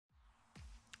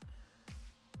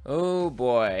Oh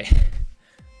boy,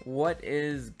 what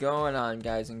is going on,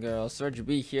 guys and girls? Serge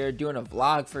B here, doing a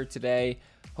vlog for today.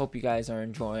 Hope you guys are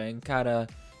enjoying. Got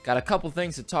a couple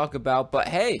things to talk about, but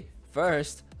hey,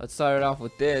 first let's start it off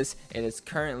with this. It is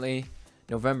currently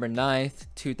November 9th,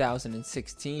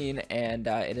 2016, and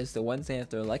it is the Wednesday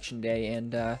after Election Day,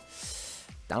 and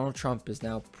Donald Trump is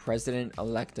now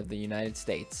President-elect of the United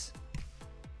States.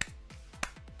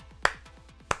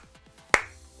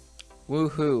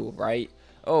 Woohoo, right?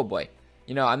 Oh boy.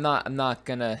 You know, I'm not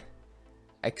gonna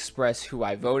express who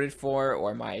I voted for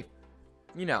or my,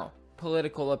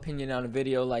 political opinion on a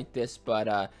video like this, but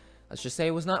let's just say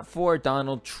it was not for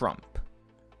Donald Trump.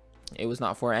 It was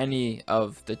not for any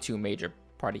of the two major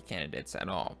party candidates at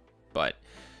all, but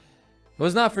it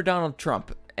was not for Donald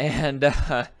Trump. And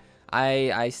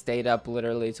I stayed up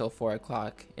literally till 4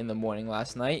 o'clock in the morning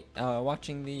last night,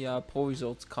 watching the poll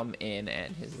results come in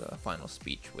and his final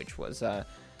speech, which was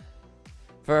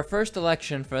for a first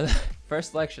election, for the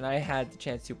first election I had the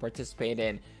chance to participate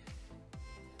in.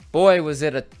 Boy, was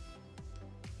it a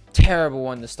terrible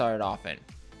one to start off in.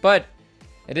 But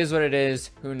it is what it is.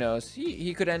 Who knows?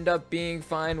 He could end up being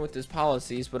fine with his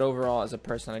policies, but overall, as a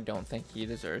person, I don't think he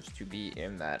deserves to be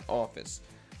in that office.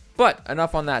 But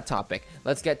enough on that topic.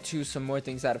 Let's get to some more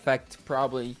things that affect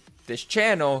probably this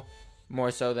channel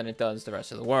more so than it does the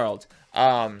rest of the world.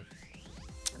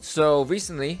 So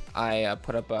recently, I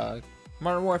put up a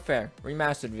Modern Warfare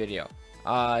remastered video.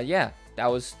 Yeah, that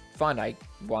was fun. I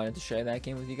wanted to share that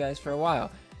game with you guys for a while.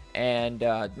 And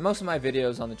most of my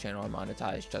videos on the channel are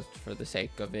monetized just for the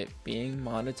sake of it being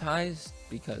monetized,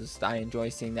 because I enjoy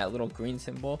seeing that little green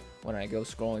symbol when I go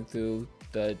scrolling through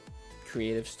the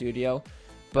creative studio.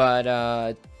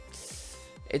 But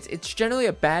it's generally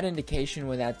a bad indication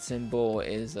when that symbol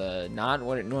is not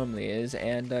what it normally is,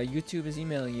 and YouTube is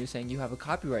emailing you saying you have a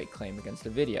copyright claim against the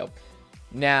video.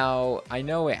 Now, I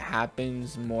know it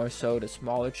happens more so to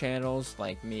smaller channels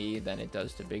like me than it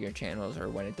does to bigger channels, or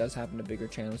when it does happen to bigger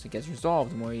channels, it gets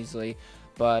resolved more easily.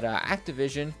 But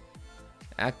Activision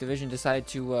decided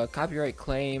to copyright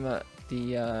claim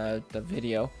the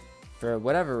video for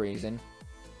whatever reason.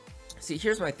 See,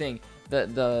 here's my thing.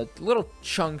 The little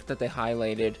chunk that they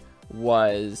highlighted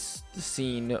was the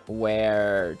scene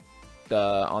where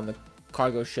on the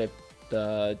cargo ship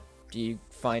you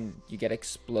get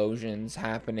explosions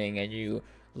happening and you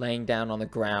laying down on the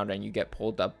ground and you get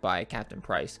pulled up by Captain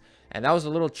Price, and that was a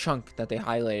little chunk that they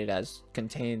highlighted as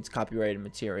contains copyrighted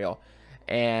material.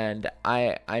 And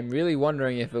I'm really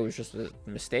wondering if it was just a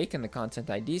mistake in the content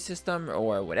ID system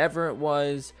or whatever it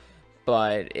was,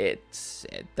 but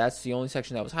that's the only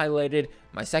section that was highlighted.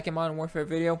 My second Modern Warfare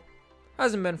video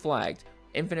hasn't been flagged.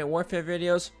 Infinite Warfare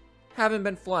videos haven't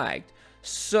been flagged.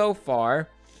 So far,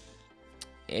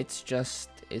 it's just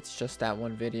that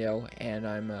one video, and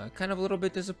I'm kind of a little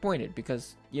bit disappointed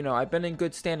because, I've been in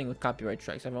good standing with copyright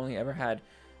strikes. I've only ever had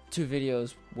 2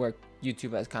 videos where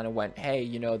YouTube has kind of went, hey,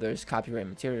 there's copyright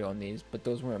material in these, but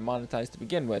those weren't monetized to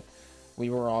begin with. We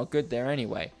were all good there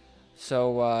anyway.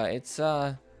 So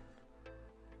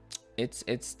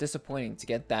it's disappointing to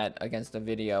get that against a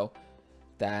video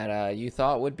that you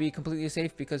thought would be completely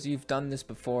safe because you've done this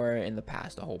before in the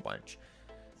past a whole bunch.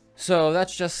 So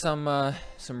that's just some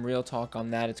real talk on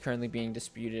that. It's currently being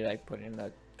disputed. I put in a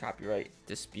copyright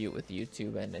dispute with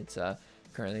YouTube, and it's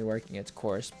currently working its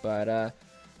course. But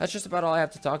that's just about all I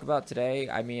have to talk about today.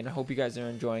 I mean, I hope you guys are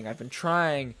enjoying. I've been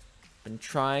trying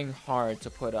hard to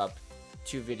put up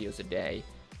 2 videos a day.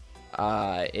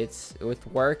 It's with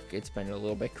work, it's been a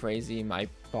little bit crazy. My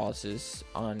boss is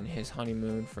on his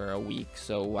honeymoon for a week,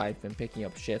 so I've been picking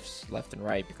up shifts left and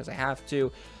right because I have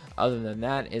to. Other than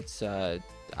that, it's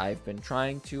I've been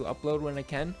trying to upload when I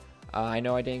can. I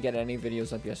know I didn't get any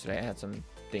videos up yesterday. I had some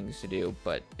things to do,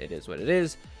 but it is what it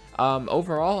is.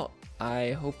 Overall,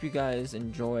 I hope you guys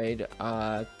enjoyed.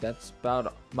 That's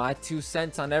about my 2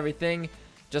 cents on everything.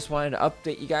 Just wanted to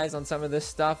update you guys on some of this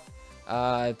stuff.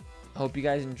 Hope you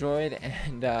guys enjoyed,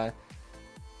 and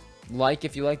like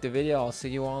if you liked the video. I'll see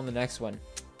you all in the next one.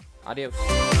 Adios.